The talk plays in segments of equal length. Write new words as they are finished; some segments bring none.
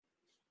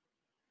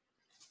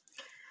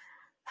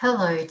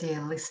Hello,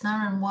 dear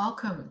listener, and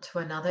welcome to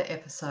another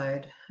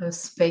episode of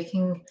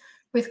Speaking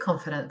with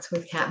Confidence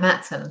with Kat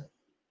Matson.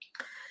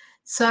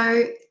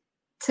 So,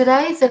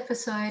 today's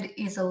episode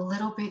is a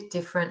little bit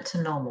different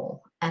to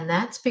normal, and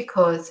that's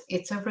because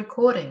it's a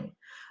recording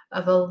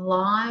of a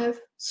live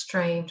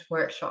streamed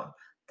workshop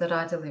that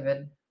I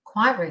delivered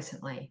quite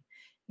recently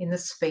in the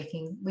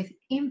Speaking with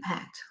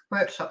Impact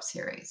workshop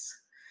series.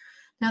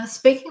 Now, the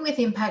Speaking with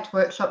Impact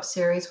workshop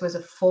series was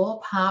a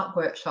 4-part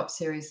workshop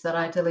series that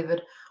I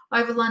delivered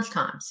over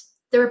lunchtimes.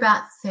 They're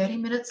about 30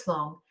 minutes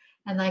long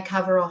and they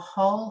cover a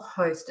whole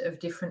host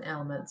of different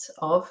elements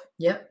of,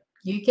 yep,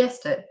 you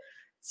guessed it,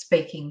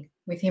 speaking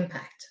with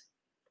impact.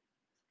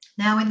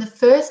 Now, in the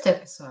first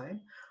episode,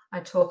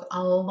 I talk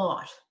a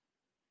lot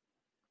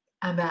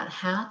about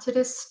how to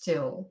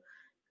distill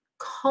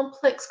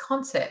complex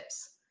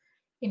concepts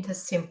into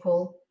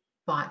simple,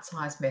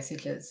 bite-sized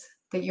messages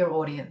that your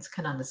audience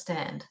can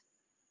understand.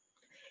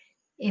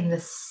 In the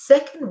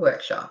second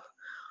workshop,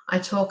 I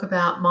talk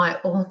about my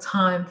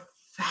all-time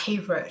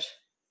favorite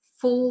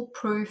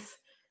foolproof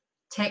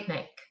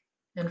technique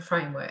and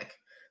framework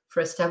for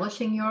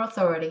establishing your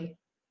authority,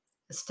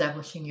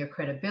 establishing your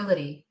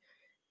credibility,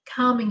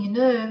 calming your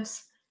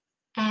nerves,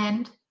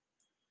 and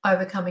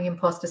overcoming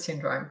imposter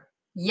syndrome.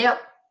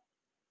 Yep,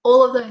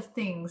 all of those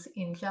things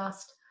in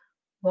just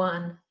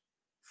one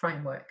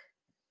framework.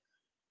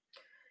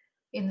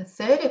 In the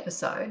third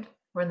episode,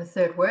 or in the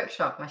third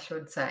workshop, I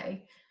should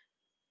say,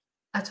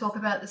 I talk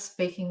about the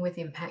Speaking with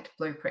Impact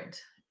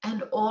blueprint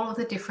and all of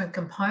the different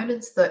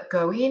components that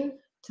go in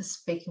to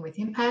Speaking with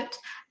Impact.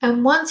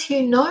 And once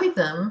you know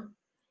them,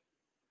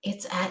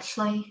 it's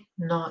actually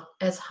not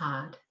as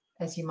hard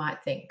as you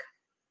might think.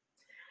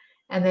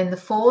 And then the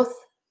fourth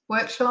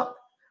workshop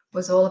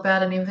was all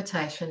about an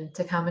invitation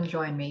to come and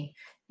join me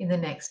in the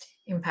next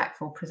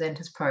Impactful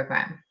Presenters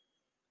program.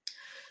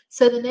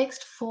 So the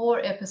next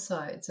 4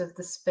 episodes of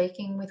the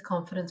Speaking with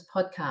Confidence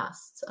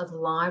podcasts are the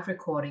live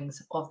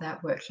recordings of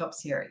that workshop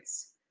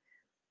series.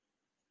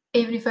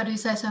 Even if I do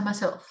say so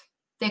myself,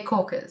 they're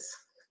corkers.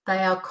 They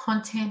are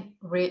content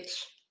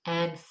rich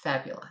and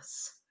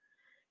fabulous.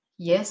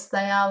 Yes,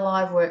 they are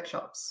live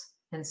workshops.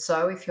 And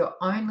so if you're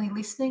only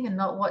listening and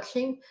not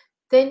watching,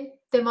 then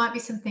there might be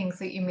some things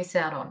that you miss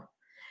out on.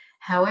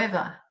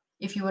 However,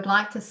 if you would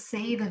like to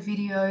see the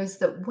videos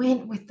that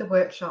went with the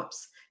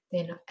workshops,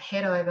 then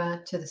head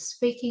over to the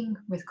Speaking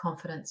with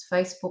Confidence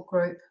Facebook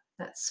group.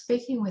 That's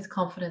Speaking with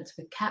Confidence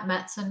with Kat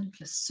Matson.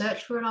 Just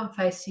search for it on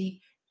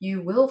Facey.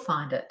 You will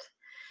find it.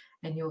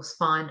 And you'll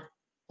find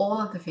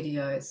all of the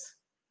videos,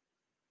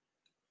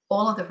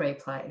 all of the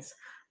replays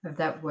of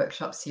that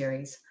workshop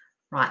series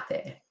right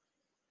there.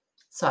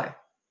 So,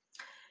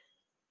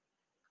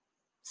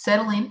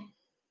 settle in,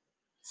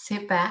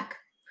 sit back,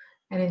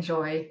 and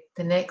enjoy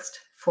the next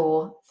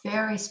 4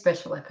 very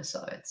special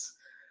episodes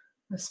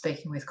of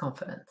Speaking with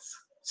Confidence.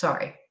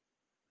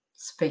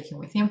 Speaking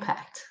with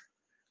Impact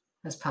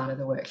as part of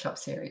the workshop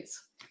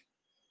series.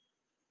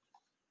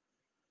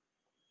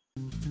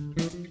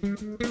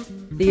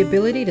 The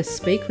ability to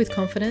speak with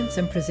confidence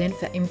and present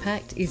for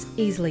impact is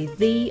easily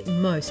the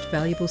most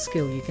valuable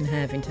skill you can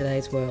have in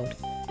today's world.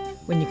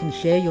 When you can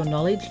share your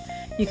knowledge,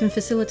 you can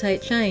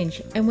facilitate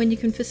change, and when you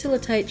can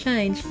facilitate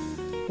change,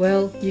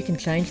 well, you can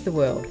change the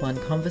world one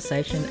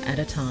conversation at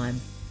a time.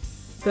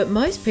 But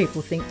most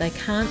people think they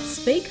can't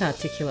speak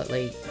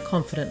articulately,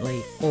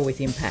 confidently, or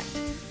with impact.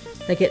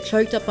 They get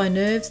choked up by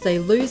nerves, they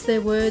lose their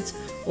words,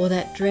 or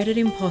that dreaded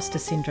imposter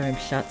syndrome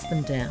shuts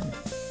them down.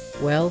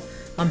 Well,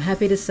 I'm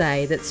happy to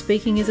say that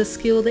speaking is a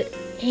skill that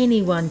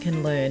anyone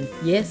can learn.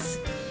 Yes,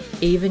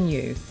 even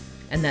you.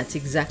 And that's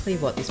exactly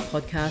what this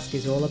podcast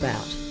is all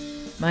about.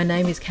 My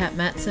name is Kat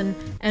Matson,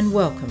 and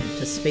welcome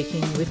to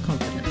Speaking with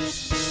Confidence.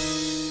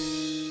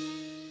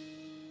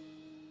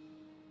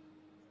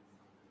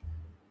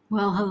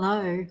 Well,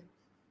 hello.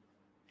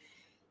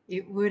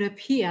 It would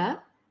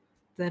appear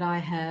that I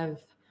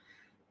have,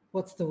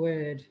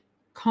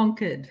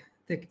 conquered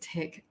the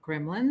tech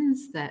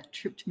gremlins that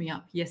tripped me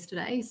up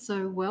yesterday.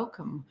 So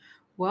welcome.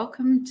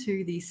 Welcome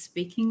to the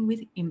Speaking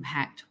with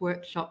Impact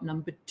workshop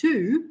number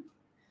 2.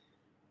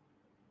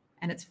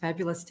 And it's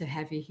fabulous to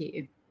have you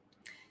here.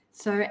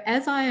 So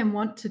as I am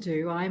wont to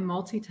do, I'm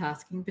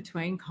multitasking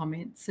between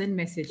comments and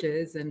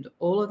messages and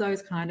all of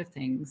those kind of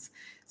things.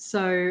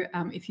 So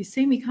if you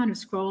see me kind of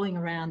scrolling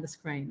around the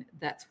screen,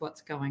 that's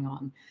what's going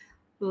on.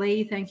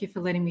 Lee, thank you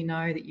for letting me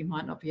know that you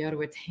might not be able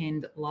to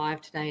attend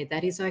live today.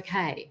 That is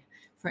okay.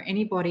 For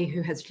anybody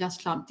who has just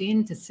jumped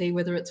in to see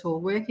whether it's all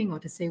working or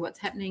to see what's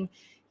happening,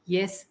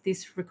 yes,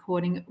 this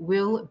recording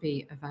will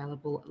be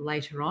available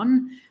later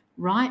on,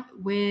 right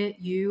where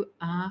you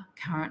are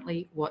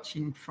currently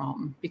watching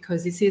from,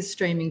 because this is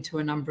streaming to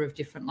a number of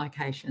different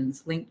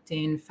locations: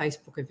 LinkedIn,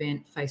 Facebook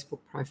event, Facebook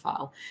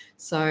profile.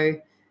 So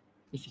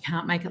if you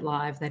can't make it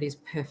live, that is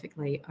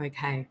perfectly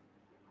okay.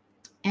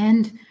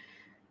 And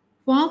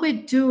while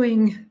we're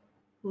doing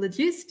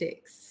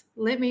logistics,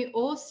 let me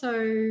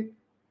also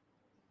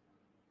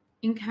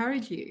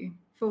encourage you,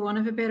 for want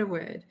of a better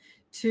word,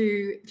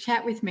 to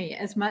chat with me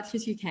as much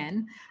as you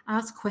can.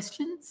 Ask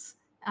questions.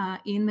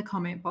 in the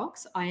comment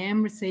box. I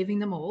am receiving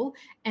them all.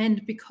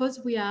 And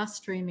because we are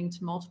streaming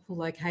to multiple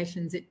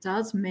locations, it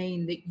does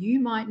mean that you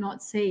might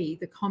not see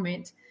the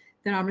comment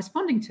that I'm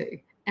responding to.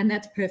 And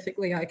that's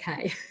perfectly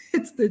okay.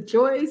 It's the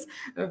joys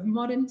of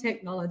modern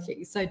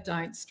technology. So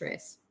don't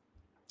stress.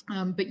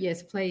 But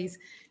yes, please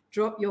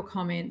drop your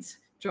comments,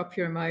 drop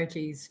your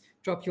emojis,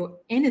 drop your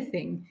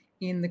anything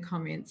in the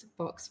comments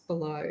box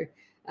below.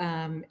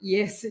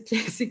 Yes,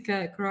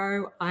 Jessica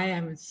Crow, I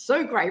am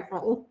so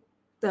grateful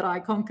that I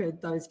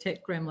conquered those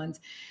tech gremlins.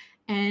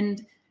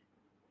 And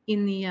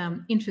in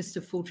the interest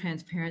of full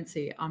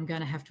transparency, I'm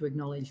going to have to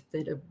acknowledge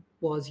that it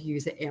was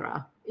user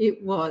error.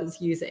 It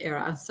was user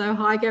error. So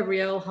hi,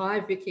 Gabrielle. Hi,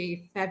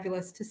 Vicky.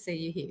 Fabulous to see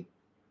you here.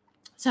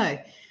 So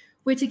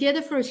we're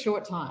together for a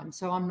short time,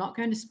 so I'm not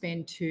going to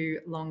spend too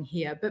long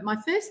here. But my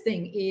first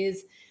thing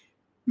is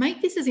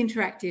make this as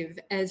interactive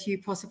as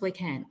you possibly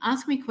can.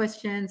 Ask me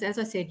questions. As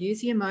I said,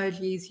 use the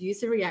emojis, use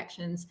the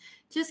reactions.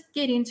 Just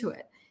get into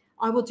it.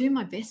 I will do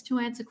my best to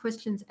answer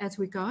questions as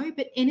we go,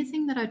 but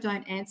anything that I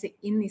don't answer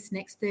in this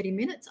next 30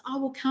 minutes, I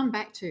will come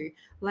back to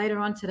later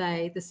on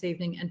today, this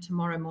evening, and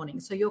tomorrow morning.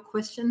 So your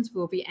questions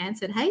will be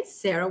answered. Hey,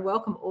 Sarah,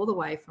 welcome all the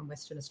way from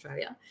Western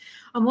Australia.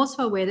 I'm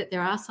also aware that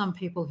there are some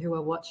people who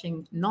are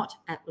watching not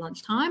at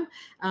lunchtime,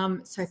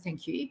 so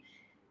thank you.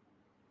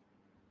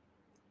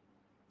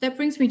 That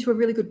brings me to a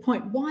really good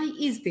point. Why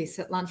is this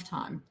at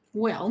lunchtime?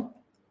 Well,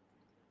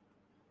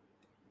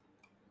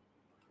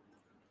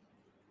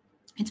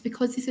 it's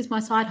because this is my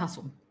side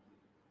hustle.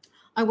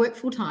 I work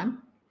full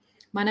time.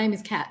 My name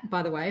is Kat,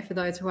 by the way, for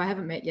those who I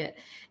haven't met yet.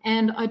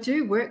 And I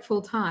do work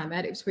full time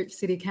at Ipswich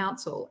City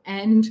Council.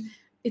 And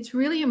it's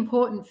really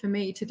important for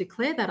me to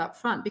declare that up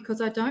front because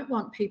I don't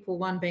want people,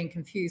 one, being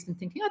confused and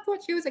thinking, I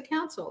thought she was at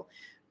council.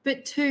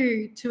 But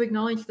two, to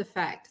acknowledge the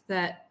fact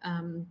that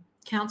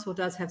council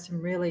does have some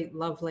really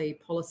lovely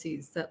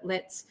policies that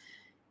lets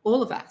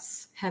all of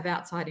us have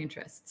outside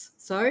interests.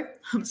 So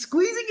I'm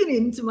squeezing it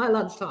into my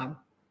lunchtime.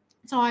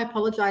 So I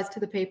apologise to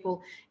the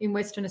people in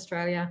Western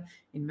Australia,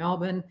 in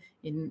Melbourne,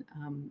 in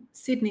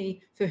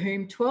Sydney, for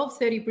whom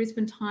 12:30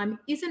 Brisbane time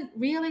isn't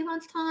really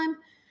lunchtime,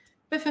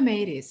 but for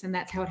me it is, and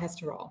that's how it has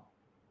to roll.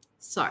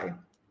 So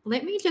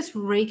let me just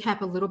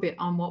recap a little bit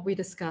on what we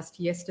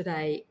discussed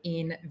yesterday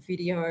in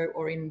video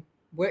or in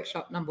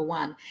workshop number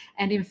 1.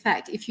 And in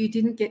fact, if you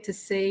didn't get to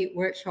see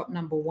workshop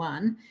number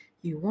 1,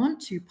 you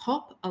want to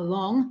pop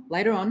along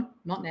later on,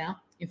 not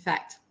now. In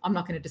fact, I'm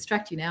not going to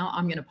distract you now.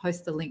 I'm going to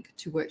post the link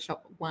to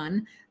workshop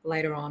 1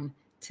 later on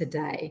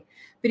today.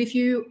 But if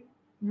you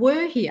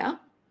were here,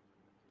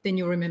 then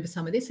you'll remember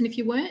some of this. And if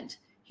you weren't,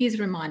 here's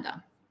a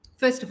reminder.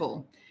 First of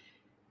all,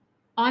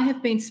 I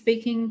have been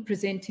speaking,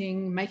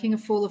 presenting, making a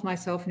fool of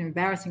myself and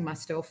embarrassing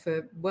myself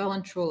for well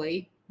and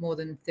truly more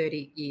than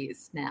 30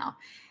 years now.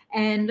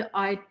 And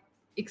I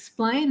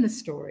explain the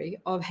story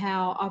of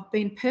how I've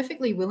been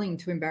perfectly willing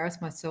to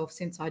embarrass myself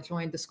since I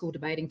joined the school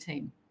debating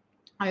team.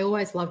 I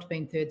always loved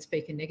being third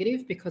speaker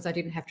negative because I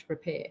didn't have to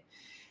prepare.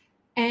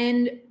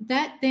 And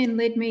that then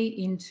led me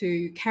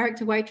into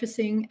character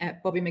waitressing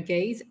at Bobby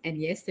McGee's. And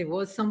yes, there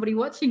was somebody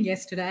watching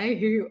yesterday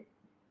who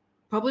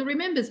probably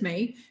remembers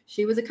me.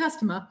 She was a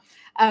customer.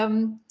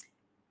 And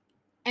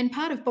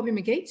part of Bobby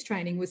McGee's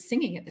training was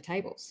singing at the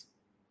tables.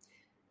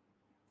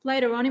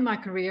 Later on in my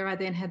career, I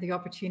then had the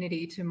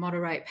opportunity to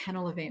moderate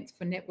panel events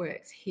for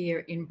networks here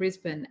in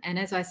Brisbane. And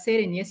as I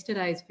said in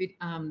yesterday's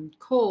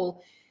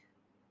call,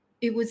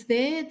 it was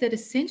there that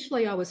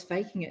essentially I was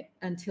faking it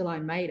until I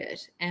made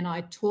it. And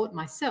I taught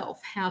myself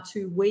how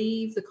to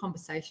weave the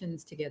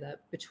conversations together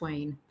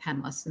between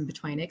panelists and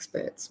between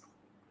experts.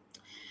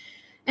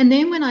 And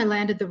then when I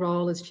landed the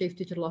role as Chief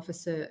Digital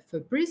Officer for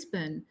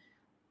Brisbane,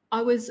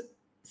 I was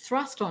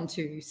thrust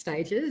onto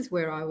stages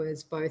where I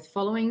was both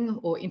following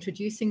or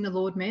introducing the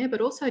Lord Mayor,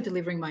 but also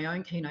delivering my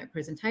own keynote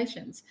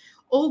presentations.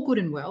 All good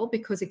and well,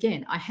 because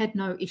again, I had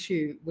no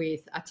issue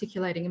with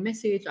articulating a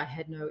message. I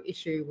had no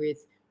issue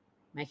with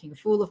making a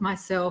fool of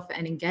myself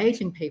and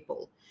engaging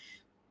people.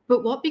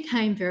 But what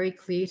became very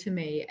clear to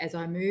me as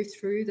I moved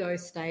through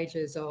those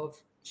stages of,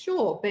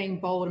 sure, being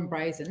bold and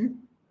brazen,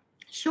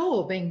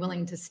 sure, being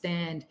willing to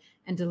stand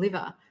and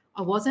deliver,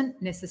 I wasn't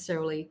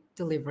necessarily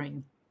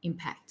delivering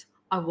impact.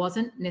 I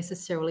wasn't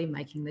necessarily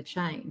making the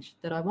change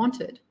that I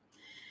wanted.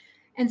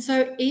 And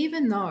so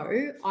even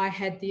though I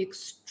had the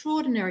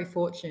extraordinary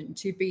fortune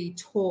to be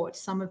taught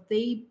some of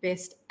the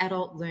best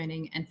adult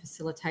learning and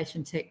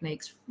facilitation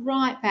techniques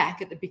right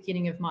back at the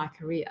beginning of my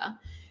career,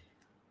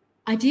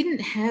 I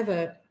didn't have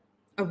a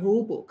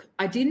rule book.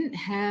 I didn't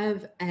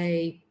have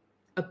a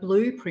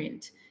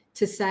blueprint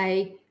to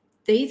say,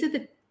 these are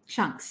the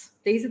chunks,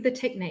 these are the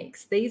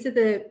techniques, these are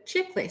the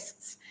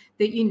checklists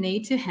that you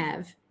need to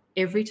have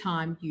every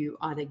time you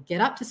either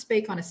get up to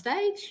speak on a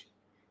stage,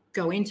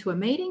 go into a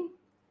meeting,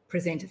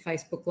 present a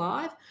Facebook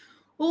Live,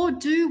 or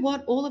do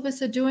what all of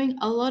us are doing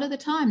a lot of the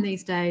time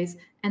these days,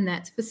 and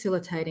that's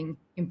facilitating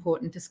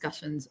important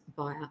discussions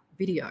via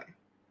video.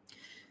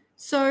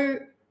 So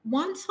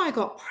once I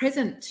got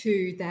present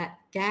to that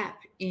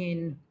gap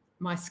in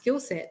my skill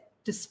set,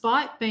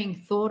 despite being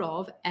thought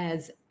of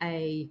as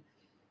a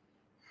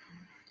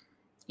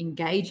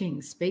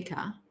engaging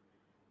speaker,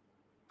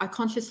 I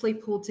consciously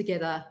pulled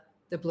together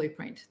the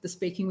blueprint, the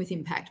Speaking with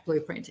Impact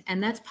blueprint.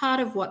 And that's part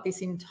of what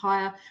this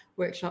entire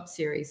workshop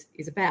series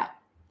is about.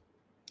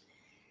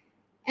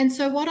 And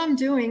so what I'm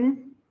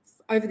doing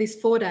over these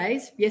 4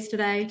 days,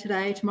 yesterday,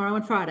 today, tomorrow,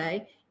 and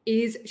Friday,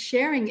 is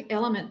sharing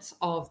elements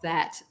of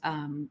that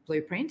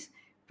blueprint,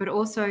 but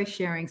also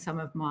sharing some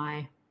of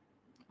my,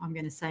 I'm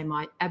going to say,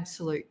 my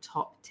absolute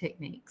top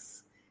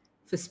techniques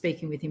for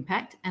speaking with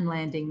impact and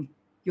landing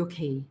your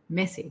key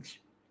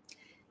message.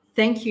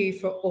 Thank you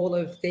for all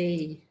of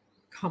the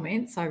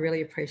comments. I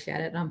really appreciate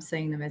it. I'm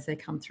seeing them as they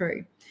come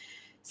through.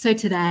 So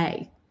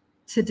today,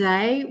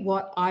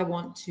 what I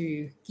want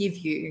to give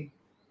you,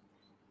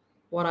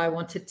 what I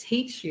want to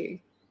teach you,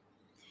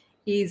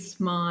 is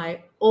my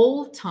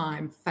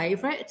all-time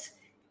favorite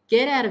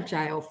get out of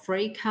jail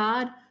free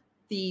card,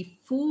 the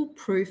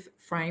foolproof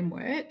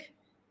framework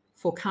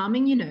for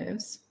calming your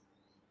nerves,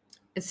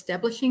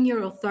 establishing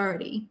your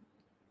authority.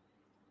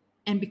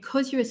 And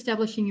because you're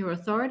establishing your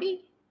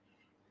authority,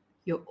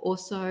 you're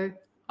also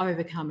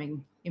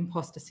overcoming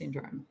imposter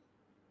syndrome.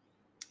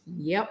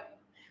 Yep,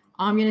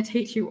 I'm going to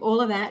teach you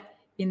all of that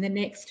in the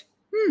next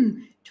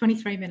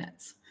 23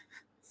 minutes.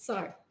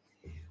 So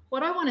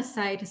what I want to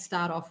say to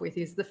start off with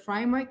is the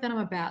framework that I'm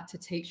about to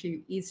teach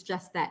you is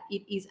just that.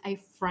 It is a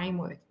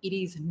framework. It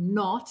is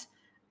not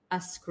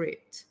a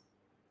script.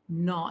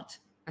 Not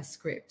a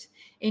script.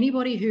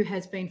 Anybody who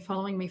has been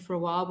following me for a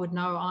while would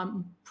know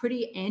I'm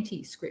pretty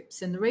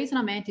anti-scripts. And the reason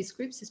I'm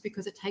anti-scripts is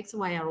because it takes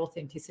away our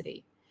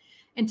authenticity.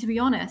 And to be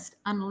honest,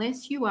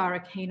 unless you are a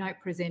keynote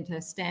presenter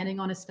standing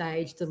on a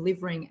stage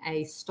delivering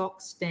a stock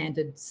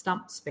standard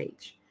stump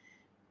speech,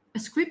 a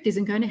script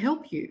isn't going to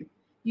help you.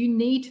 You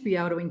need to be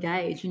able to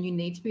engage and you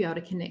need to be able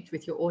to connect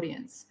with your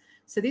audience.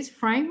 So this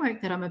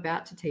framework that I'm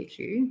about to teach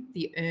you,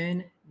 the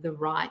Earn the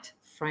Right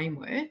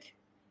framework,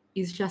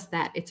 is just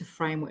that. It's a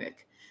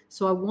framework.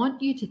 So I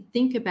want you to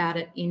think about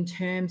it in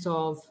terms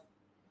of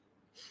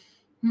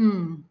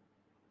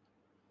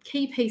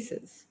key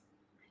pieces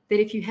that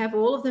if you have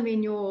all of them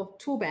in your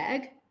tool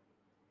bag,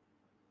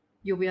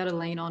 you'll be able to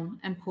lean on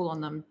and pull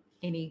on them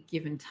any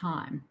given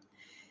time.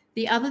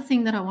 The other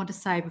thing that I want to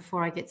say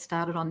before I get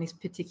started on this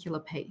particular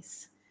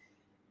piece,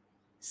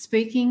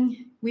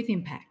 speaking with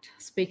impact,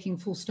 speaking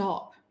full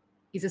stop,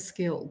 is a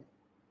skill.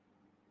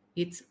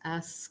 It's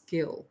a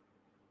skill.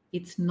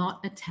 It's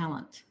not a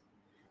talent.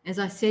 As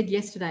I said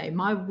yesterday,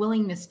 my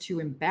willingness to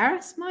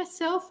embarrass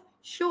myself,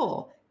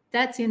 sure,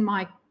 that's in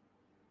my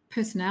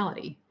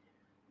personality.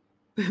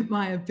 But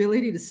my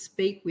ability to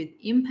speak with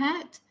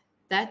impact,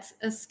 that's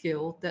a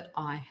skill that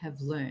I have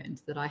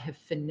learned, that I have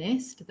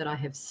finessed, that I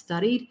have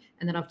studied,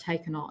 and that I've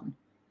taken on.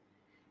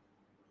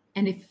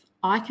 And if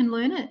I can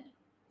learn it,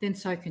 then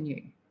so can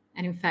you.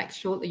 And in fact,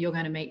 shortly you're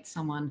going to meet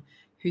someone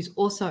who's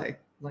also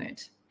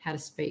learnt how to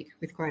speak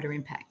with greater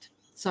impact.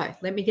 So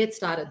let me get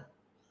started.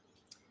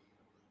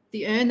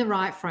 The Earn the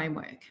Right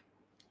framework.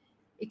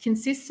 It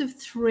consists of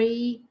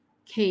 3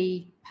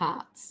 key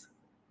parts.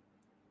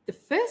 The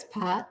first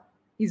part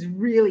is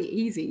really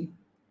easy.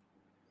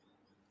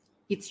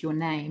 It's your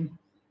name.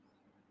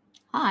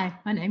 Hi,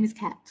 my name is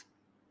Kat.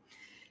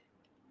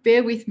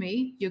 Bear with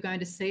me. You're going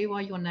to see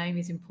why your name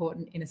is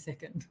important in a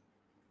second.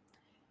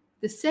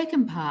 The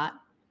second part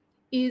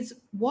is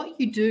what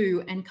you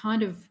do and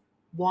kind of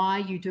why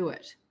you do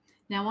it.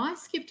 Now, I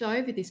skipped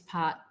over this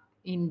part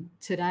in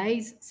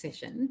today's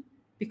session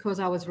because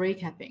I was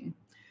recapping,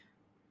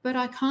 but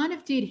I kind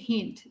of did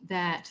hint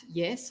that,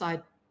 yes,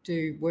 I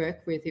do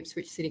work with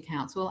Ipswich City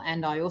Council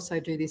and I also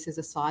do this as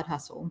a side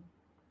hustle.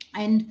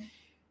 And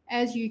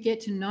as you get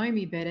to know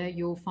me better,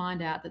 you'll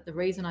find out that the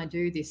reason I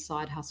do this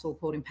side hustle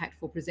called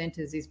Impactful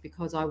Presenters is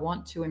because I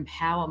want to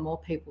empower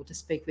more people to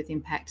speak with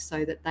impact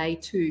so that they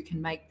too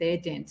can make their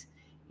dent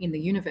in the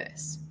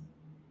universe.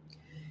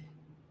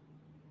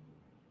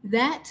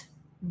 That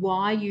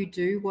why you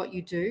do what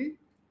you do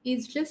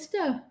is just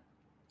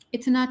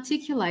it's an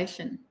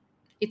articulation.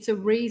 It's a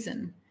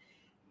reason.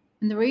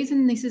 And the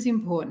reason this is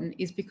important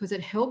is because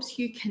it helps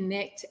you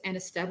connect and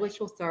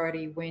establish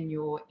authority when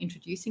you're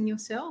introducing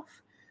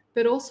yourself,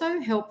 but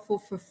also helpful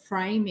for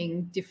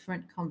framing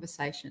different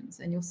conversations.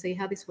 And you'll see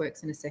how this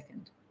works in a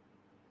second.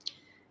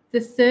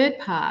 The third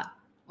part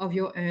of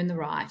your Earn the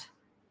Right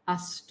are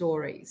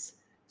stories.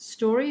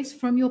 Stories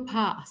from your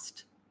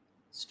past.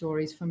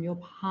 Stories from your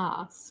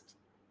past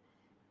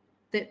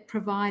that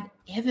provide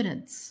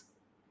evidence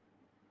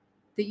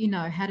that you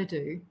know how to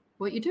do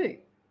what you do.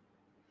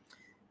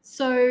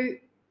 So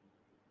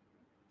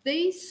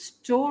these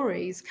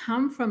stories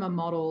come from a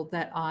model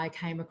that I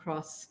came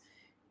across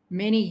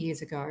many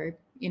years ago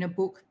in a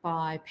book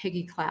by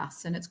Peggy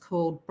Klaus, and it's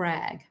called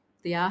Brag,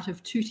 The Art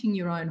of Tooting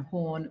Your Own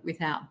Horn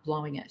Without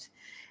Blowing It.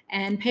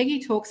 And Peggy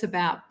talks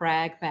about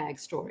brag bag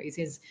stories,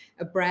 is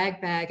a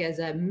brag bag as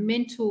a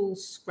mental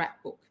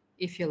scrapbook,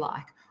 if you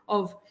like,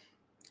 of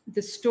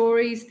the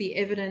stories, the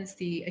evidence,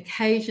 the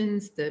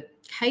occasions, the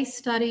case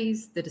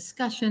studies, the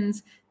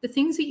discussions, the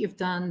things that you've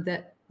done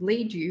that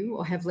lead you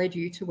or have led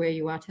you to where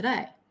you are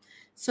today.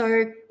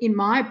 So in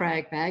my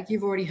brag bag,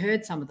 you've already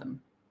heard some of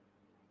them.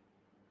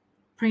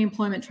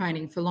 pre-employment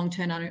training for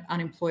long-term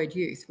unemployed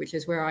youth, which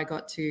is where I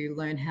got to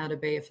learn how to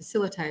be a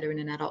facilitator in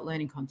an adult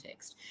learning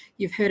context.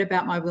 You've heard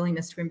about my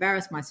willingness to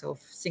embarrass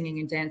myself singing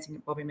and dancing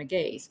at Bobby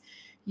McGee's.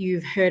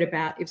 You've heard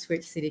about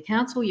Ipswich City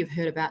Council. You've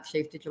heard about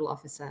Chief Digital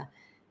Officer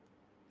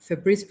for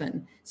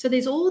Brisbane. So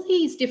there's all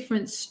these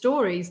different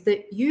stories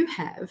that you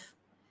have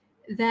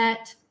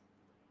that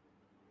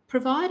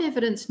provide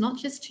evidence not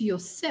just to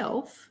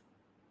yourself,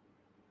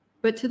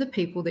 but to the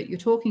people that you're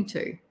talking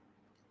to.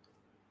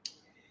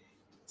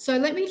 So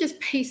let me just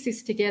piece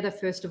this together,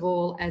 first of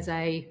all, as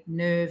a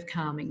nerve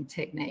calming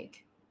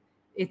technique.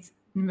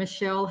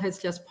 Michelle has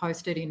just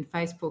posted in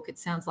Facebook, it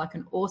sounds like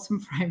an awesome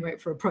framework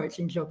for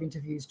approaching job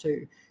interviews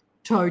too.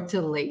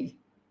 Totally.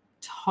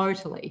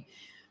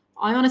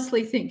 I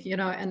honestly think,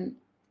 and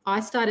I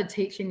started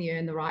teaching the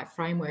Earn the Right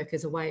framework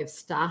as a way of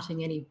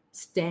starting any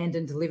stand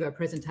and deliver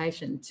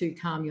presentation to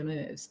calm your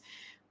nerves.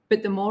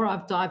 But the more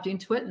I've dived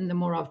into it and the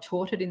more I've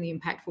taught it in the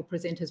Impactful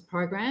Presenters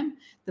program,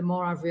 the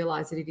more I've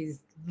realized that it is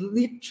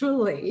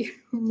literally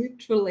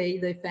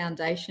the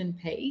foundation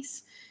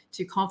piece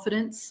to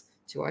confidence,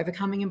 to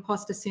overcoming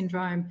imposter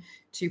syndrome,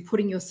 to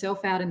putting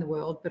yourself out in the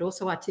world, but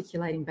also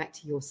articulating back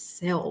to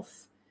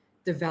yourself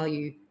the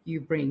value you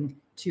bring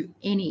to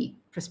any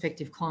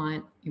prospective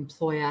client,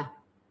 employer,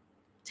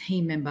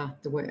 team member,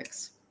 the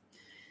works.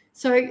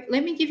 So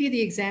let me give you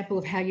the example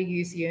of how you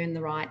use the Earn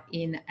the Right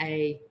in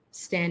a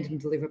stand and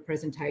deliver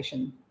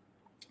presentation.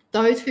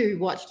 Those who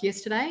watched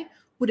yesterday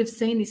would have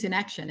seen this in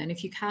action. And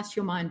if you cast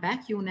your mind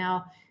back, you'll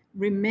now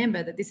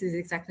remember that this is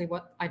exactly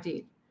what I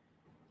did.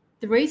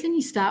 The reason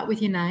you start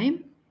with your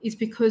name is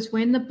because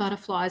when the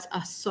butterflies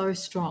are so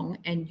strong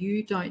and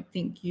you don't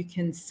think you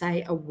can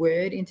say a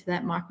word into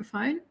that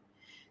microphone,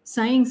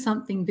 saying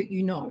something that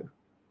you know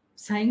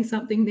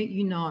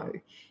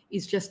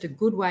is just a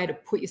good way to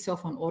put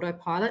yourself on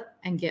autopilot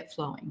and get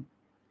flowing.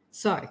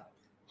 So,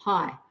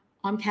 hi,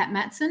 I'm Kat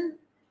Matson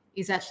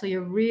is actually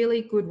a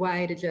really good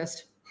way to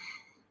just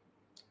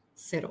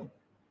settle.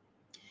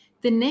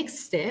 The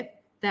next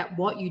step, that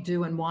what you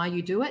do and why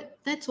you do it,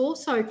 that's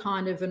also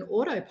kind of an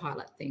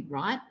autopilot thing,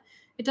 right?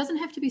 It doesn't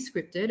have to be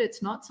scripted.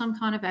 It's not some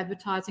kind of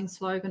advertising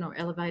slogan or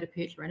elevator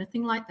pitch or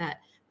anything like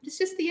that. But it's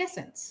just the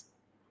essence.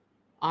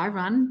 I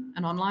run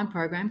an online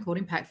program called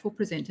Impactful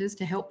Presenters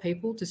to help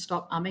people to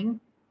stop umming,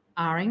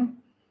 ahhing,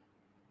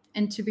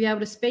 and to be able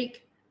to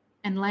speak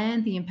and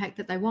land the impact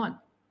that they want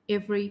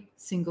every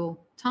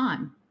single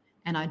time.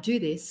 And I do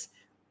this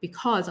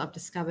because I've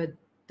discovered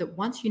that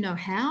once you know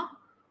how,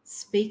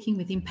 speaking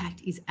with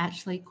impact is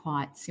actually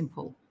quite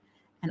simple.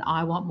 And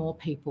I want more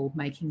people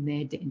making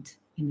their dent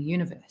in the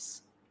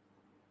universe.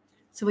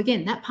 So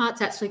again, that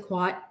part's actually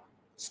quite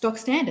stock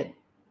standard.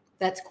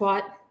 That's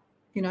quite,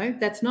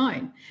 that's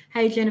known.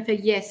 Hey, Jennifer,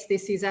 yes,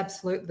 this is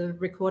the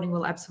recording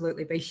will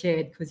absolutely be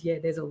shared because,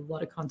 there's a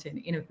lot of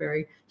content in a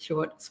very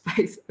short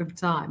space of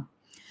time.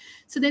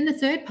 So then the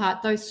third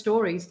part, those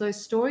stories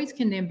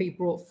can then be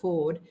brought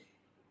forward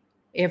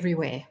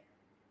everywhere.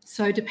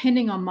 So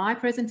depending on my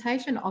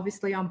presentation,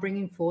 obviously I'm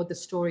bringing forward the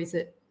stories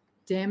that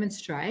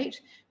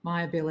demonstrate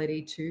my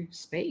ability to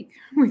speak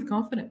with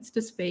confidence,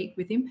 to speak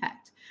with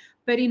impact.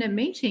 But in a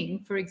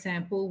meeting, for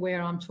example,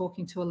 where I'm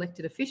talking to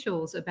elected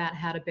officials about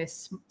how to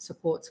best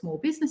support small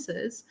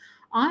businesses,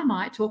 I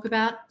might talk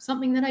about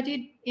something that I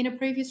did in a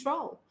previous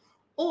role,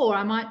 or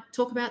I might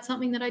talk about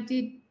something that I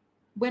did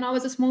when I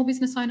was a small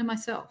business owner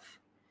myself.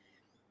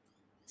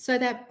 So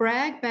that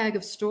brag bag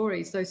of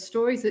stories, those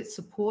stories that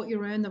support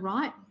your Earn the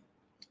Right,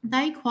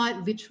 they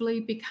quite literally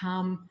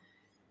become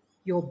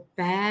your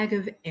bag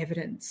of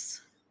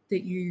evidence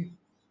that you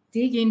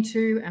dig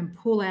into and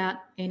pull out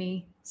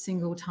any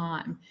single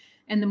time.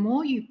 And the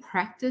more you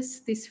practice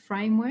this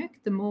framework,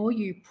 the more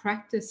you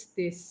practice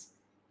this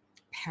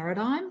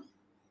paradigm,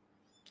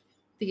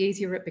 the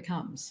easier it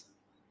becomes.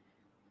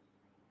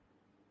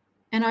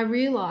 And I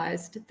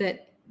realized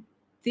that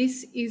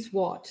this is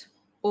what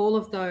all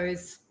of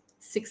those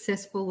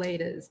successful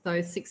leaders,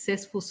 those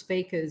successful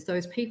speakers,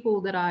 those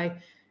people that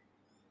I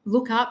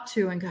look up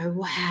to and go,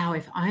 wow,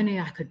 if only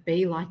I could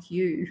be like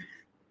you.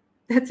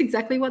 That's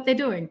exactly what they're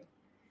doing.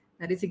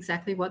 That is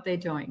exactly what they're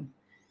doing.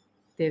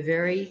 They're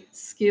very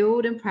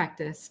skilled and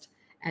practiced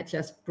at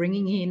just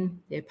bringing in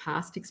their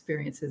past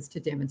experiences to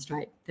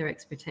demonstrate their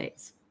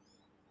expertise.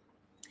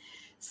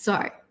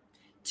 So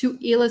to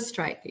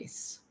illustrate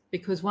this,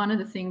 because one of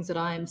the things that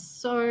I am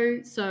so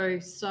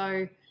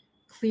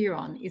clear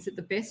on is that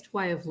the best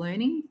way of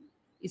learning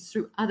is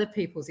through other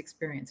people's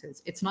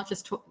experiences. It's not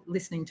just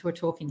listening to a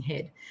talking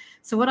head.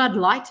 So what I'd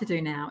like to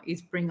do now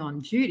is bring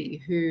on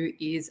Judy, who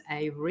is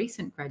a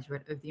recent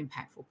graduate of the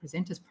Impactful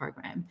Presenters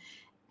program.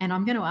 And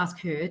I'm going to ask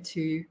her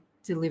to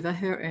deliver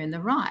her Earn the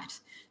Right.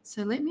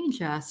 So let me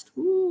just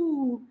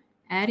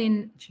add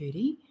in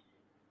Judy.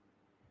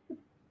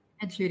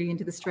 Add Judy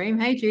into the stream.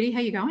 Hey, Judy,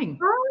 how you going?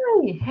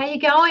 Hi, how you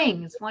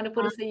going? It's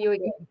wonderful to see you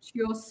again.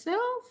 Yourself?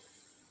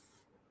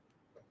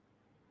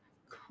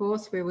 Of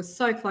course, we were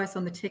so close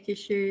on the tech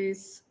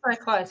issues. So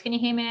close. Can you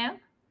hear me now?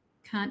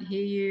 Can't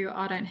hear you.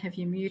 I don't have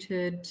you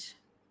muted.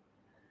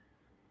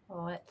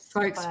 Oh, that's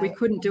Folks, we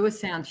couldn't do a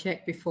sound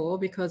check before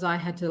because I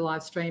had to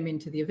live stream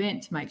into the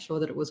event to make sure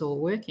that it was all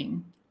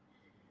working.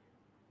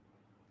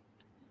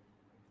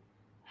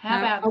 How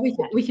about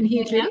we can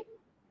hear Judy?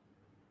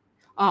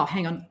 Oh,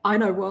 hang on. I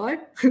know why.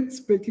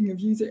 Speaking of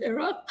user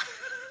error,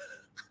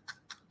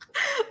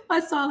 I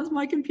silenced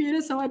my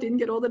computer so I didn't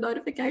get all the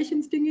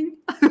notifications dinging.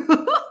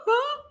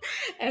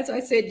 As I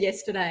said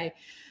yesterday,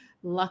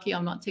 lucky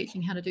I'm not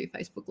teaching how to do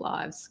Facebook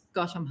Lives.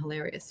 Gosh, I'm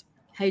hilarious.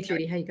 Hey,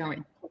 Judy, how you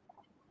going?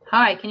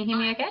 Hi, can you hear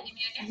me okay?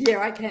 Yeah,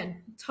 I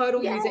can.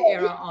 Total user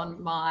error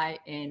on my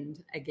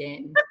end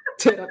again.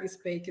 Turn up your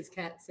speakers,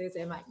 Kat, says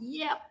Emma.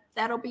 Yep,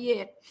 that'll be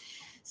it.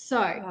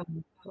 So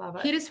love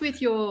it. hit us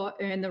with your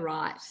earn the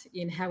right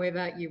in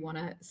however you want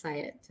to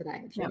say it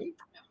today, Judy.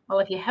 Yep. Well,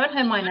 if you haven't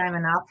heard my name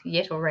enough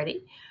yet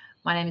already,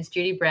 my name is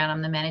Judy Brown.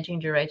 I'm the Managing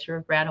Director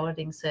of Brown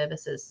Auditing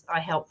Services. I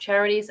help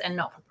charities and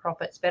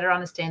not-for-profits better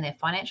understand their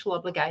financial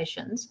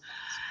obligations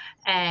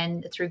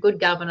and through good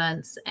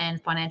governance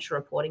and financial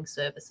reporting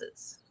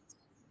services.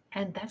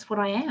 And that's what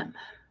I am.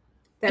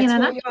 That's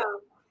what you are.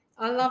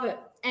 I love it.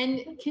 And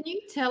can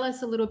you tell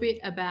us a little bit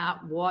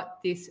about what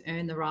this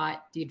Earn the Right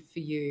did for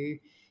you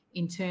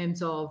in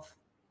terms of,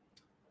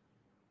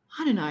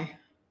 I don't know,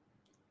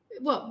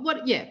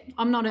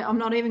 I'm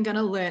not even going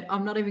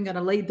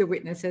to lead the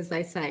witness, as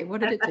they say.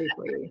 What did it do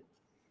for you?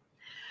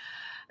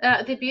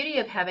 The beauty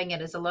of having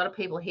it is a lot of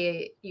people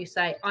hear you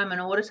say, I'm an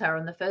auditor,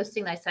 and the first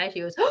thing they say to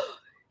you is, oh,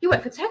 you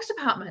work for the tax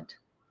department.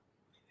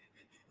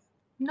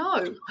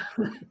 No,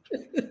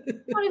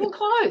 not even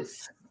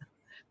close.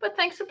 But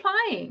thanks for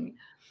playing.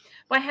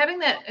 By having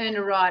that earned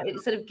a right,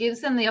 it sort of gives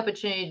them the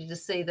opportunity to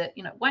see that,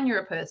 one, you're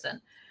a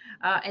person,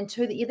 and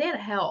two, that you're there to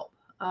help.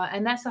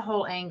 And that's the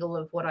whole angle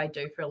of what I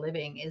do for a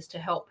living, is to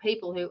help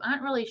people who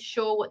aren't really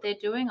sure what they're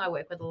doing. I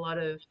work with a lot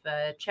of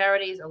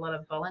charities, a lot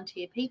of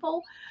volunteer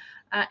people,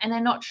 and they're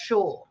not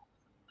sure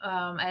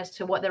as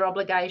to what their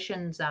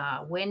obligations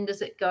are. When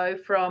does it go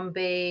from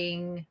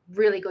being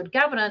really good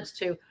governance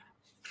to,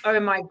 oh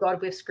my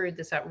God, we've screwed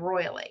this up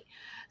royally?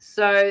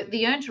 So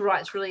the earned to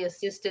right's really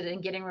assisted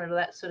in getting rid of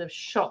that sort of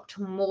shocked,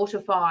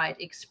 mortified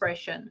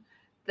expression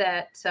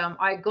that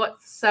I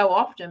got so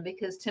often,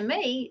 because to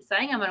me,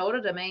 saying I'm an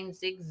auditor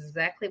means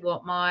exactly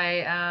what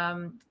my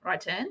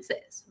right to earn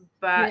says.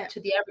 But to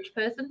the average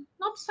person,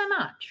 not so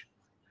much.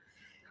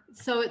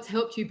 So it's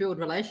helped you build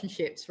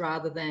relationships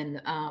rather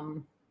than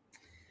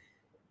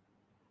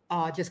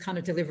just kind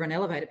of deliver an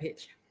elevator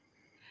pitch.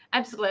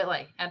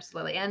 Absolutely.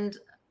 Absolutely. And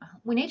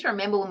we need to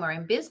remember, when we're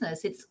in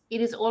business, it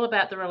is all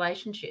about the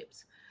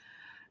relationships.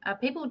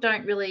 People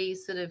don't really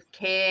sort of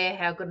care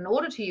how good an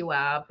auditor you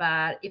are,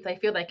 but if they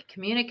feel they can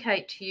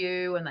communicate to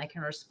you and they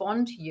can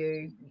respond to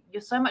you, you're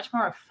so much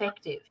more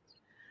effective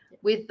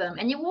with them.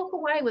 And you walk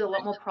away with a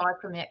lot more pride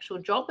from the actual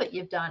job that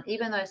you've done,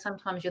 even though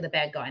sometimes you're the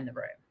bad guy in the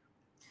room.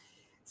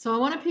 So I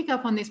want to pick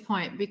up on this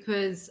point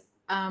because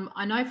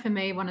I know for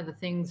me, one of the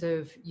things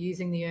of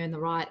using the Earn the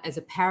Right as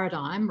a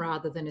paradigm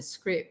rather than a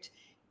script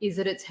is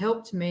that it's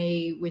helped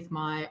me with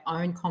my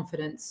own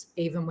confidence,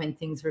 even when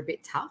things are a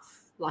bit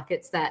tough. Like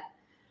it's that,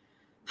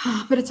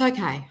 but it's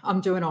okay, I'm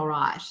doing all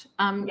right.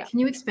 Can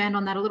you expand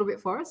on that a little bit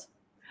for us?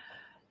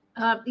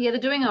 The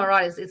doing all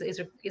right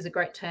is a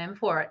great term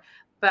for it.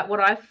 But what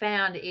I've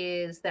found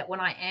is that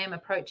when I am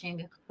approaching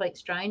a complete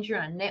stranger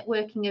at a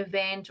networking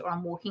event, or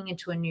I'm walking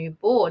into a new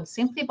board,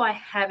 simply by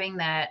having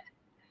that,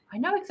 I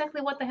know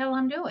exactly what the hell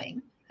I'm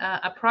doing,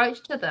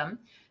 approach to them,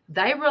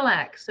 they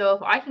relax. So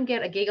if I can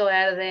get a giggle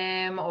out of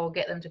them or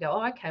get them to go,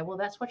 oh, okay, well,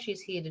 that's what she's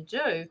here to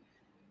do,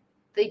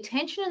 the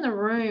tension in the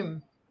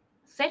room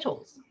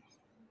settles.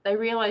 They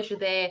realize you're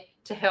there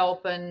to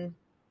help and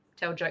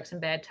tell jokes and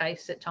bad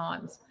taste at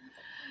times.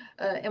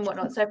 And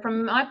whatnot. So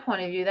from my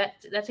point of view,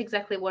 that's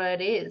exactly what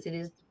it is.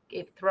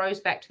 It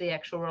throws back to the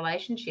actual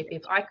relationship.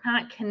 If I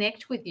can't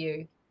connect with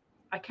you,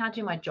 I can't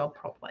do my job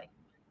properly.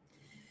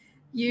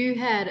 You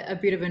had a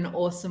bit of an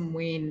awesome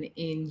win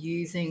in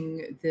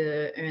using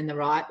the Earn the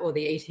Right, or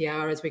the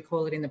ETR as we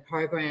call it in the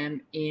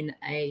program, in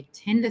a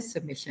tender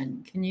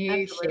submission. Can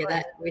you share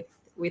that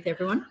with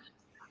everyone?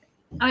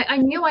 I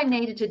knew I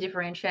needed to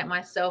differentiate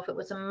myself. It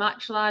was a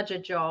much larger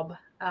job.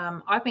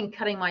 I've been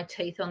cutting my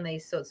teeth on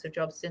these sorts of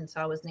jobs since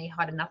I was knee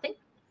high to nothing,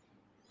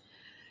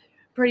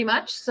 pretty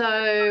much.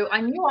 So I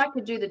knew I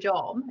could do the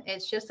job.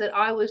 It's just that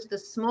I was the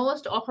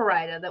smallest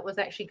operator that was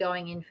actually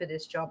going in for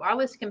this job. I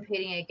was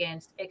competing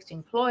against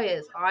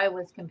ex-employers. I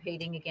was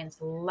competing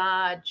against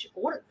large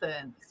audit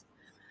firms.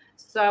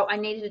 So I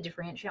needed to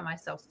differentiate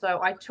myself.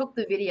 So I took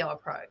the video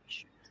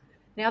approach.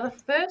 Now, the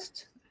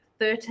first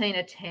 13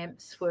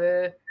 attempts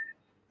were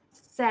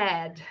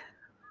sad.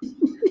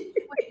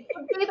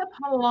 Would be the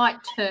polite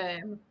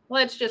term.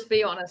 Let's just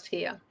be honest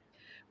here,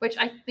 which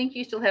I think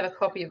you still have a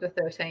copy of the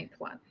 13th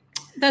one.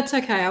 That's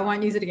okay. I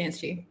won't use it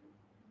against you.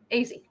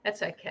 Easy.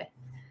 That's okay.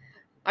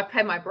 I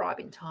paid my bribe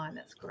in time.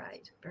 That's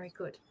great. Very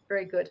good.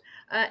 Very good.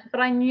 But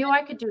I knew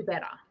I could do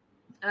better.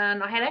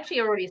 And I had actually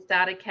already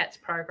started Kat's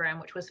program,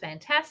 which was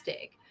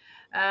fantastic.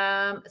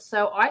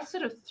 So I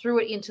sort of threw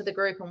it into the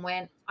group and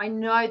went, I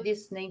know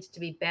this needs to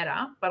be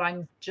better, but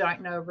I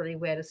don't know really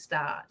where to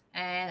start.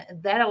 And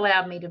that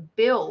allowed me to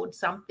build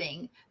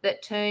something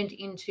that turned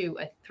into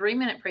a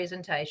 3-minute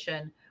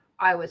presentation.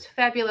 I was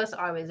fabulous.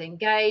 I was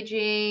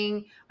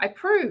engaging. I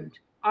proved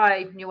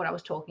I knew what I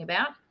was talking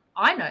about.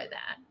 I know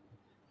that.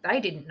 They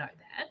didn't know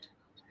that.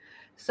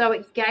 So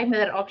it gave me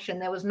that option.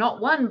 There was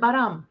not one but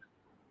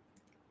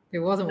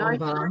There wasn't one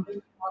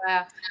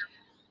but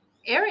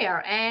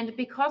area. And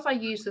because I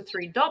used the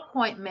 3-dot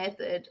point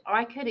method,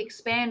 I could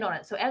expand on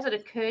it. So as it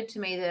occurred to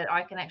me that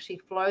I can actually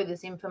flow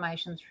this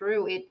information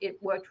through, it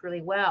worked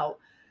really well.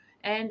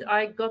 And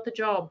I got the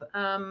job.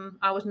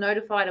 I was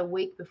notified a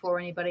week before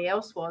anybody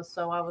else was.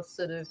 So I was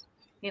sort of,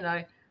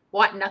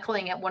 white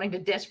knuckling at wanting to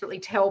desperately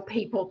tell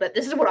people that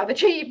this is what I've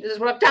achieved, this is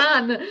what I've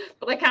done,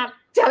 but I can't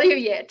tell you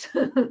yet.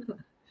 So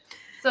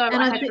I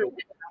had to read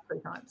it 3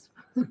 times.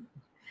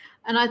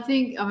 And I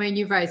think,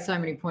 you've raised so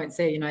many points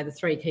there, the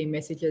 3 key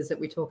messages that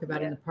we talk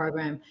about in the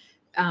program.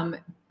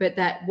 But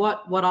that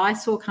what I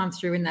saw come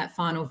through in that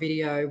final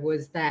video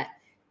was that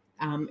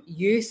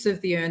use of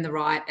the earn the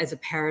right as a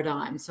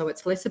paradigm. So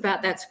it's less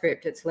about that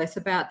script. It's less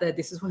about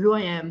this is who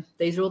I am.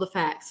 These are all the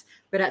facts,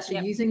 but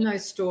actually using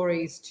those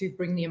stories to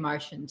bring the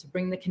emotion, to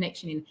bring the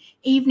connection in,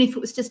 even if it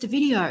was just a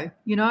video,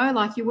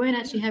 like you weren't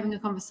actually having a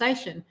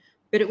conversation,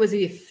 but it was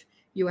if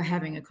you were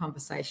having a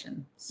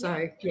conversation.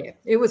 So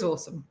it was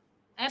awesome.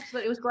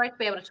 Absolutely. It was great to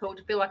be able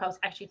to feel like I was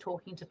actually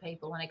talking to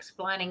people and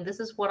explaining,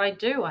 this is what I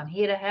do. I'm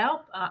here to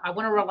help. I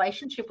want a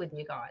relationship with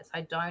you guys.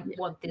 I don't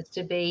want this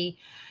to be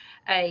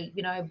a,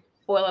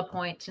 boiler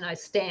point,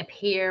 stamp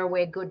here,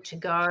 we're good to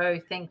go.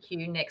 Thank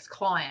you. Next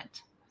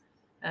client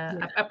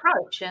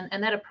approach.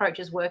 And that approach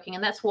is working.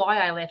 And that's why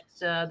I left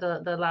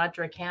the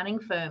larger accounting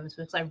firms,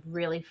 because I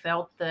really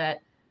felt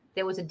that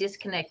there was a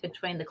disconnect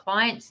between the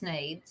client's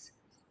needs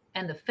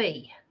and the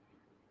fee.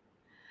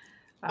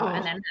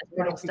 And then that's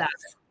where it started.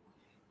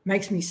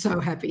 Makes me so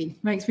happy.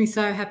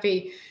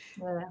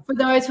 Yeah. For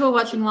those who are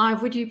watching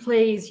live, would you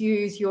please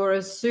use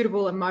your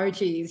suitable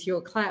emojis, your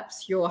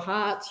claps, your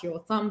hearts, your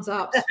thumbs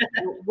ups,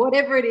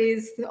 whatever it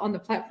is on the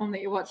platform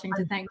that you're watching,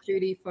 to thank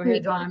Judy for her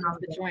time and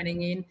for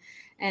joining in.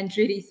 And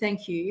Judy,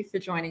 thank you for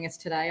joining us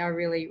today. I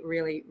really,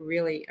 really,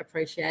 really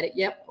appreciate it.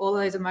 Yep, all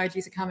those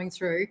emojis are coming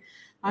through.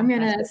 I'm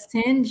going to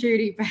send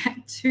Judy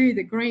back to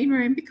the green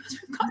room because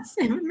we've got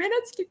 7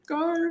 minutes to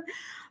go.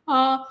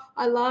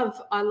 I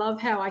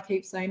love how I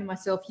keep saying to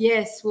myself,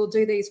 yes, we'll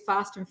do these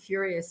fast and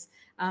furious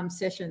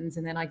sessions,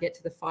 and then I get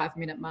to the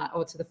 5-minute mark,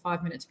 or to the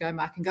 5 minute to go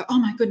mark, and go, oh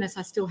my goodness,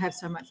 I still have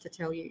so much to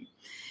tell you.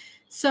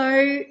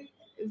 So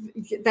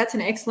that's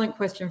an excellent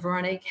question,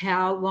 Veronique.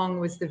 How long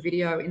was the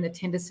video in the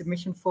tender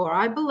submission for?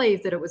 I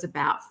believe that it was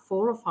about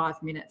 4 or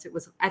 5 minutes. It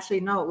was actually,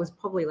 no, it was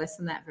probably less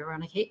than that,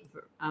 Veronique.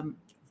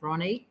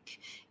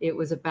 It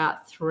was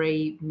about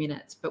 3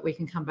 minutes, but we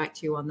can come back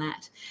to you on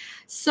that.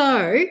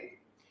 So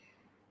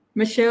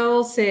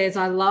Michelle says,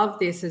 I love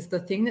this, as the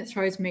thing that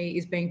throws me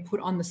is being put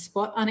on the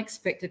spot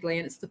unexpectedly,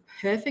 and it's the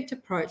perfect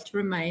approach to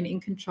remain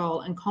in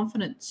control and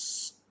confident.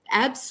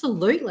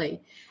 Absolutely,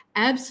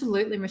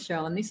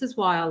 Michelle. And this is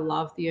why I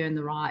love the Earn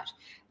the Right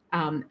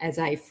as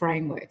a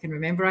framework. And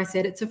remember, I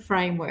said it's a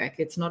framework.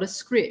 It's not a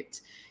script.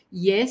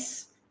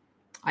 Yes,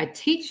 I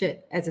teach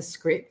it as a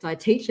script. I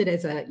teach it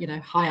as a,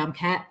 hi, I'm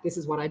Kat. This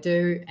is what I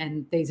do.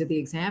 And these are the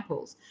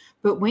examples.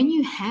 But when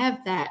you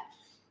have that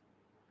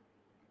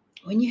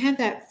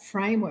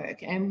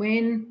framework, and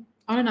when,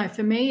 I don't know,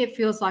 for me, it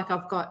feels like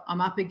I've got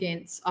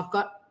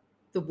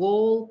the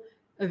wall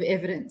of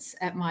evidence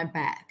at my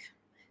back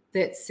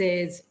that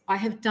says, I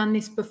have done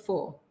this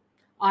before.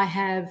 I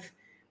have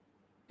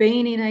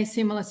been in a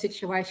similar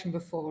situation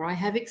before. I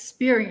have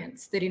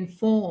experience that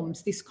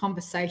informs this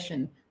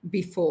conversation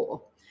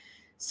before.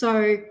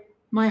 So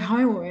my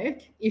homework,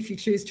 if you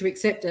choose to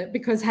accept it,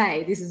 because,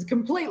 hey, this is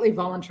completely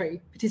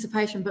voluntary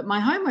participation, but my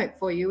homework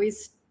for you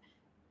is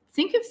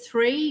think of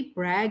 3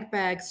 brag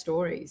bag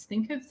stories.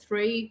 Think of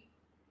 3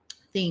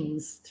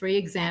 things, 3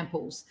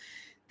 examples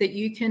that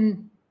you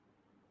can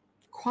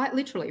quite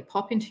literally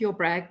pop into your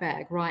brag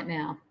bag right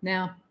now.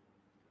 Now,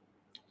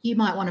 you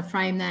might want to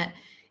frame that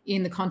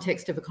in the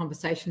context of a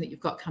conversation that you've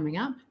got coming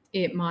up.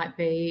 It might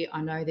be,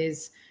 I know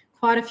there's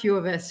quite a few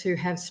of us who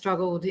have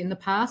struggled in the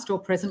past or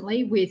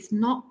presently with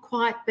not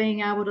quite being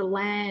able to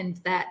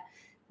land that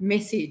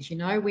message. We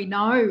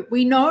know what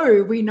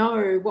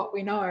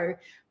we know,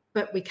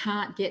 but we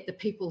can't get the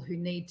people who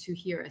need to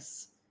hear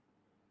us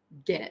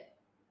get it.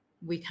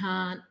 We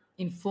can't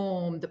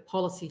inform the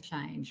policy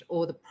change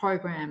or the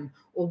program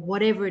or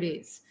whatever it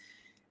is.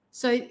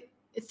 So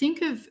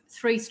think of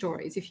 3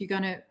 stories if you're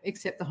going to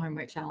accept the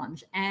homework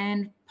challenge,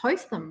 and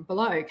post them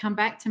below. Come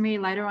back to me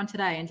later on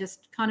today and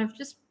just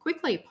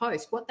quickly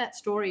post what that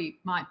story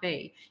might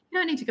be. You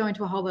don't need to go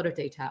into a whole lot of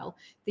detail.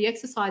 The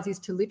exercise is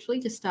to literally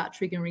just start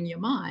triggering your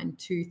mind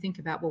to think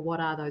about, well,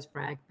 what are those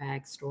brag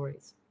bag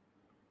stories?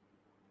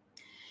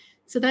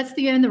 So that's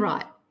the Earn the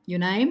Right. Your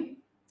name,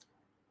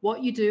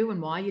 what you do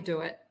and why you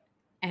do it,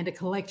 and a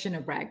collection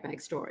of brag bag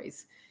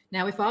stories.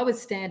 Now, if I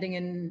was standing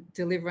and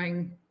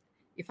delivering,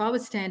 if I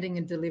was standing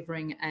and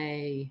delivering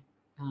a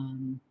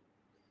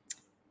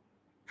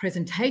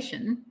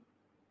presentation,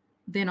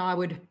 then I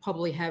would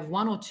probably have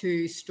 1 or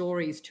 2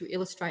 stories to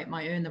illustrate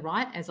my earn the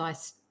right as I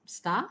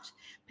start,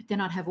 but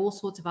then I'd have all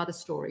sorts of other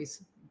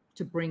stories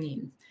to bring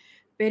in.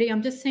 Betty,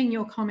 I'm just seeing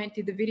your comment.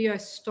 Did the video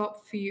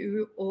stop for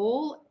you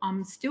all?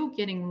 I'm still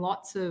getting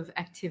lots of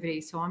activity,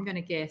 so I'm going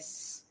to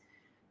guess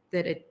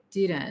that it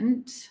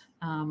didn't.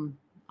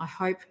 I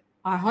hope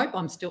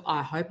I'm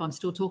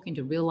still talking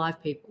to real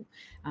live people,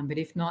 but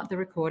if not, the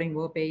recording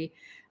will be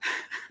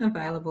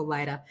available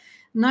later.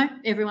 No,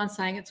 everyone's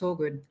saying it's all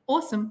good.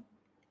 Awesome.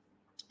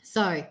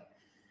 So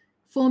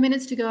 4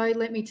 minutes to go.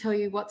 Let me tell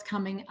you what's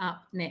coming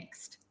up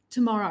next.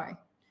 Tomorrow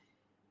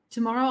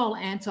I'll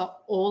answer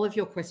all of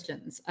your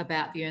questions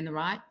about the Earn the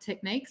Right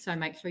technique, so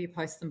make sure you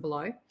post them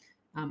below.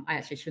 I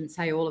actually shouldn't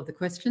say all of the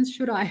questions,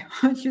 should I?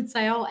 I should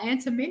say I'll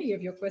answer many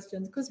of your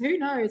questions, because who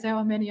knows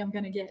how many I'm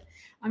going to get.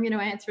 I'm going to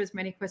answer as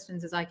many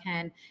questions as I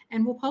can,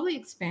 and we'll probably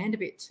expand a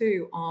bit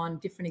too on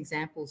different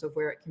examples of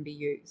where it can be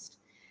used.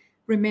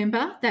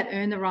 Remember that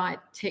Earn the Right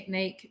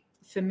technique,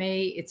 for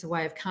me, it's a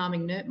way of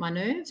calming my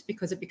nerves,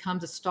 because it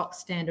becomes a stock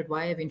standard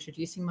way of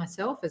introducing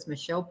myself. As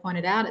Michelle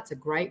pointed out, it's a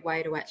great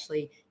way to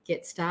actually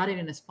get started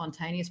in a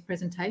spontaneous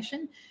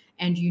presentation,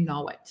 and you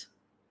know it.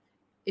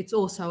 It's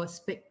also a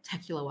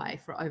spectacular way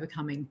for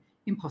overcoming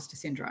imposter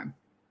syndrome.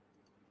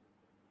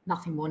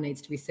 Nothing more needs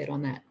to be said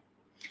on that.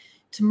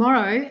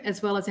 Tomorrow,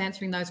 as well as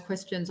answering those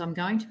questions, I'm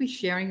going to be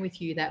sharing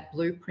with you that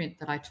blueprint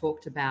that I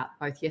talked about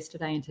both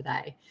yesterday and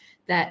today,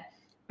 that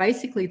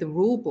basically the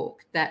rule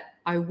book that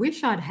I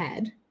wish I'd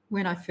had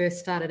when I first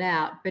started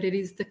out, but it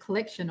is the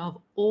collection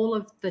of all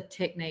of the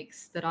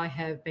techniques that I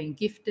have been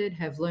gifted,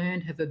 have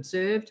learned, have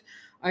observed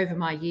over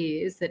my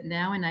years, that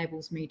now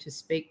enables me to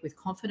speak with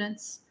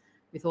confidence,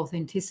 with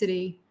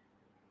authenticity,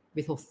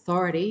 with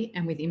authority,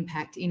 and with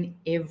impact in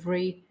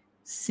every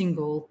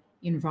single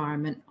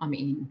environment I'm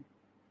in.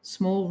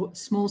 Small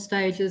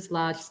stages,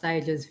 large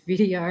stages,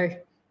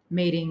 video,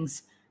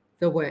 meetings,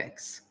 the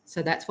works.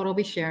 So that's what I'll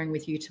be sharing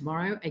with you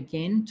tomorrow,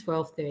 again,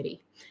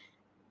 12:30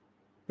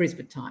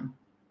 Brisbane time.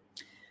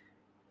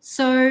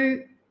 So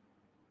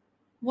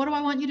what do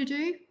I want you to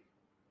do?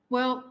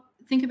 Well,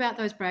 think about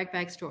those brag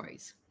bag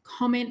stories.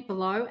 Comment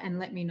below and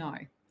let me know.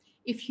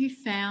 If you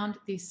found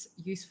this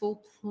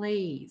useful,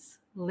 please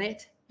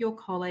let your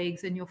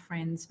colleagues and your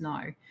friends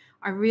know.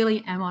 I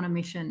really am on a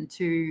mission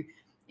to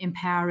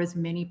empower as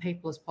many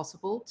people as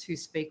possible to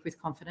speak with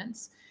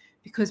confidence,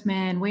 because,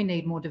 man, we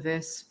need more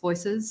diverse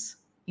voices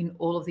in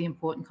all of the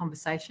important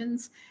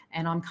conversations.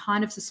 And I'm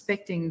kind of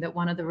suspecting that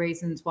one of the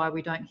reasons why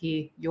we don't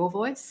hear your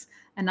voice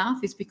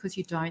enough is because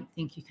you don't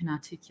think you can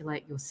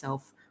articulate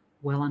yourself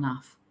well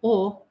enough,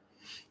 or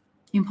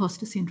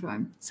imposter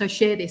syndrome. So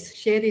share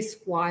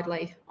this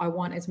widely. I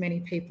want as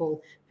many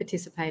people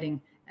participating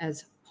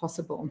as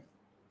possible.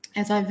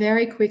 As I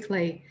very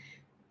quickly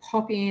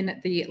pop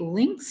in the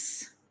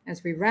links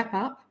as we wrap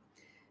up,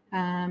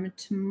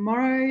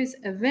 tomorrow's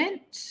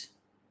event,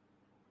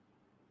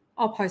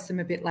 I'll post them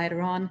a bit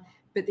later on.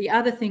 But the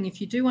other thing, if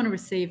you do want to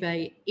receive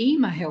a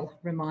email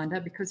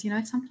reminder, because, you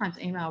know, sometimes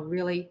email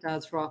really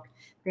does rock,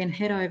 then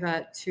head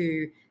over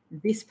to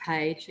this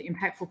page,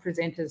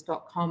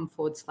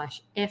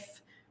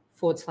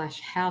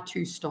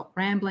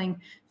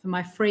 impactfulpresenters.com/F/how-to-stop-rambling for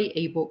my free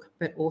ebook,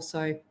 but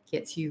also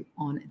gets you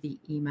on the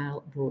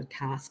email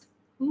broadcast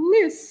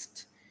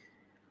list.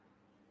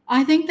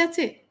 I think that's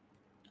it.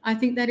 I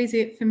think that is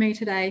it for me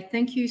today.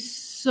 Thank you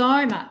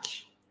so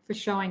much for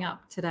showing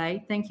up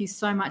today. Thank you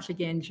so much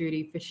again,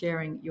 Judy, for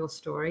sharing your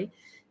story.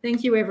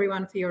 Thank you,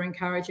 everyone, for your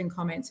encouraging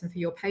comments and for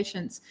your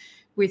patience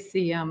with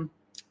the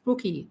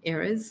rookie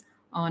errors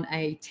on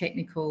a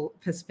technical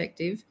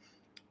perspective.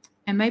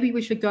 And maybe we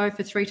should go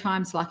for 3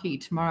 times lucky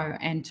tomorrow.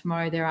 And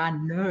tomorrow there are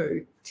no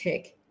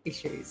tech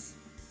issues.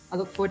 I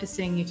look forward to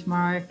seeing you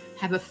tomorrow.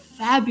 Have a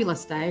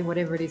fabulous day,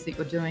 whatever it is that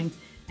you're doing.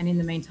 And in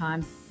the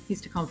meantime,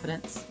 here's to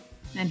confidence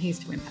and here's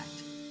to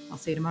impact. I'll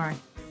see you tomorrow.